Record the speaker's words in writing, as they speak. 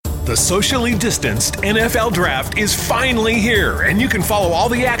The socially distanced NFL Draft is finally here, and you can follow all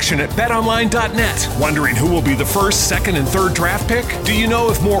the action at betonline.net. Wondering who will be the first, second, and third draft pick? Do you know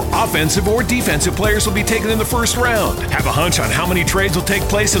if more offensive or defensive players will be taken in the first round? Have a hunch on how many trades will take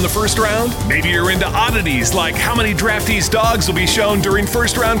place in the first round? Maybe you're into oddities like how many draftees' dogs will be shown during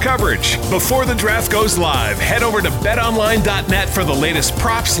first-round coverage. Before the draft goes live, head over to betonline.net for the latest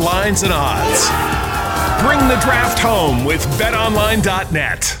props, lines, and odds. Bring the draft home with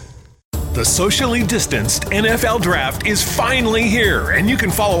betonline.net. The socially distanced NFL Draft is finally here, and you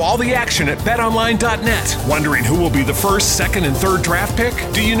can follow all the action at betonline.net. Wondering who will be the first, second, and third draft pick?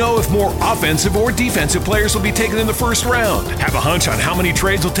 Do you know if more offensive or defensive players will be taken in the first round? Have a hunch on how many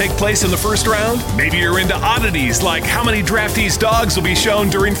trades will take place in the first round? Maybe you're into oddities like how many draftees' dogs will be shown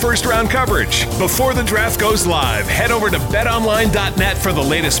during first-round coverage. Before the draft goes live, head over to betonline.net for the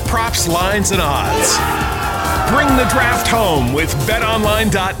latest props, lines, and odds. Bring the draft home with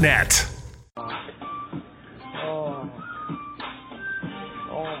betonline.net.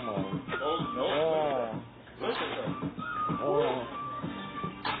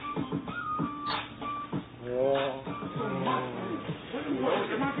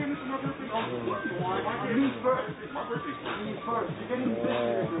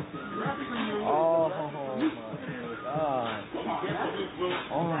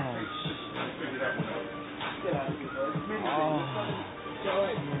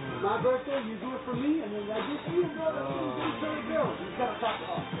 My birthday, you do it for me, and then I do it for you, brother. You gotta top it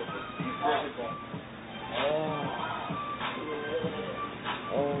off.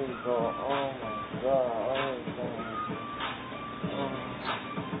 Oh God, oh my God,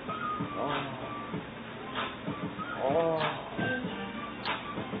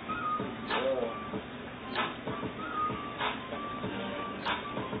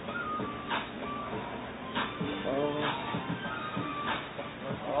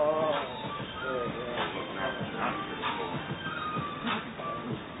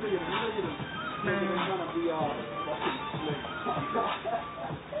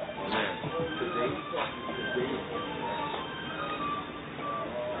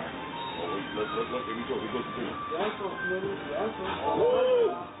 Look, here we go to dinner. Yes, Smitty. Yes,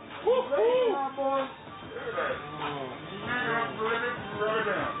 Woo! Woo! Ready, my boy. Look at that. Rub it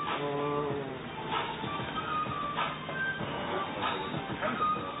down.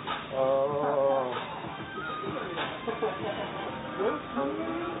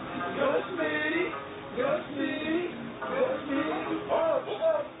 Good Smitty. Good Smitty. Good Smitty. Oh,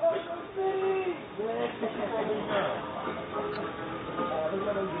 good Smitty.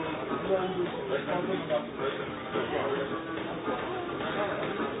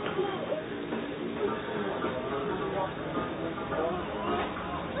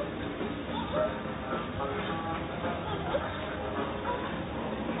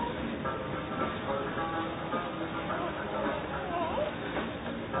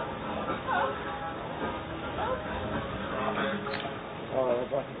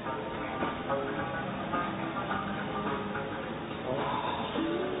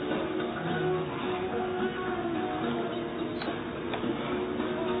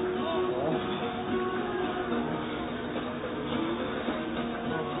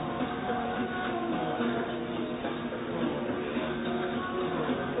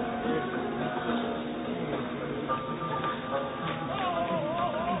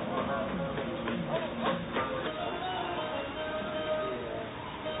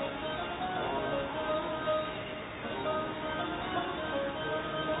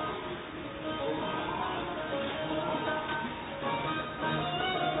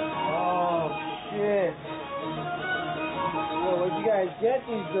 Get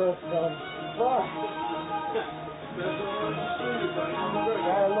these girls from. Fuck.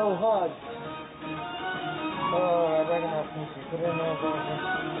 Got a little hug. Oh, I better not push you. Put it in there.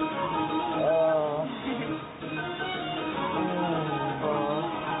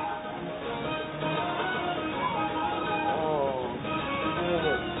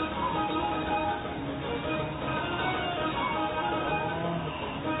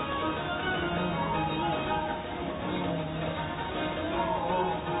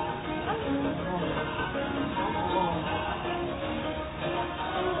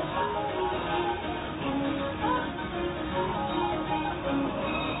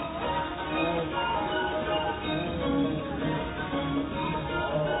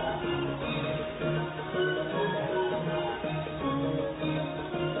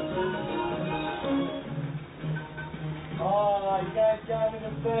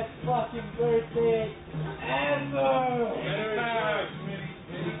 Best fucking birthday ever! Anytime, Smitty.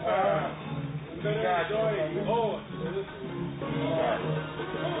 Anytime. You gotta enjoy it. You hold it.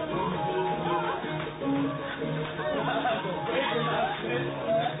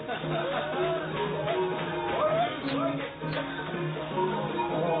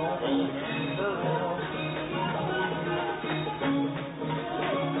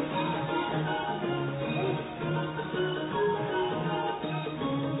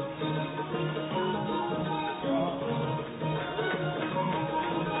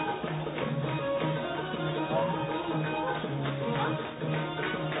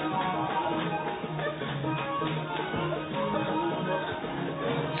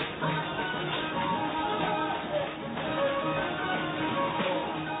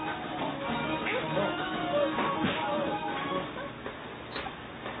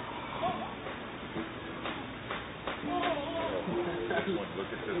 one. Look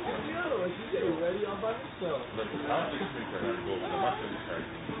at this Look one. at the other one. She's getting ready all by herself. Look, I'll just make her have to go over there. My son's trying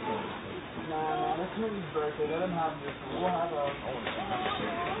to. Nah, that's Minnie's birthday. Let him have this one. We'll have ours. I want to see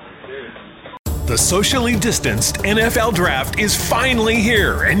my there. The socially distanced NFL Draft is finally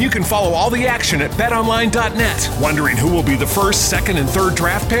here, and you can follow all the action at betonline.net. Wondering who will be the first, second, and third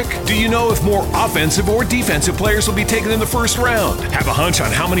draft pick? Do you know if more offensive or defensive players will be taken in the first round? Have a hunch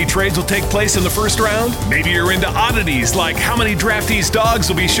on how many trades will take place in the first round? Maybe you're into oddities like how many draftees' dogs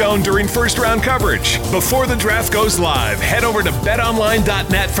will be shown during first round coverage. Before the draft goes live, head over to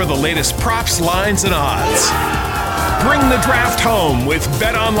betonline.net for the latest props, lines, and odds. Bring the draft home with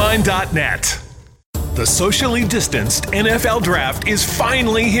betonline.net. The socially distanced NFL Draft is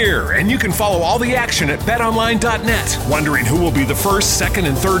finally here, and you can follow all the action at betonline.net. Wondering who will be the first, second,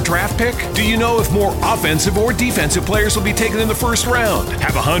 and third draft pick? Do you know if more offensive or defensive players will be taken in the first round?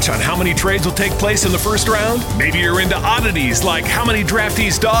 Have a hunch on how many trades will take place in the first round? Maybe you're into oddities like how many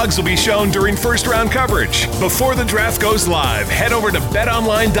draftees' dogs will be shown during first round coverage. Before the draft goes live, head over to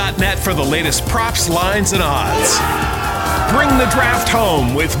betonline.net for the latest props, lines, and odds. Bring the draft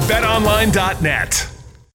home with betonline.net.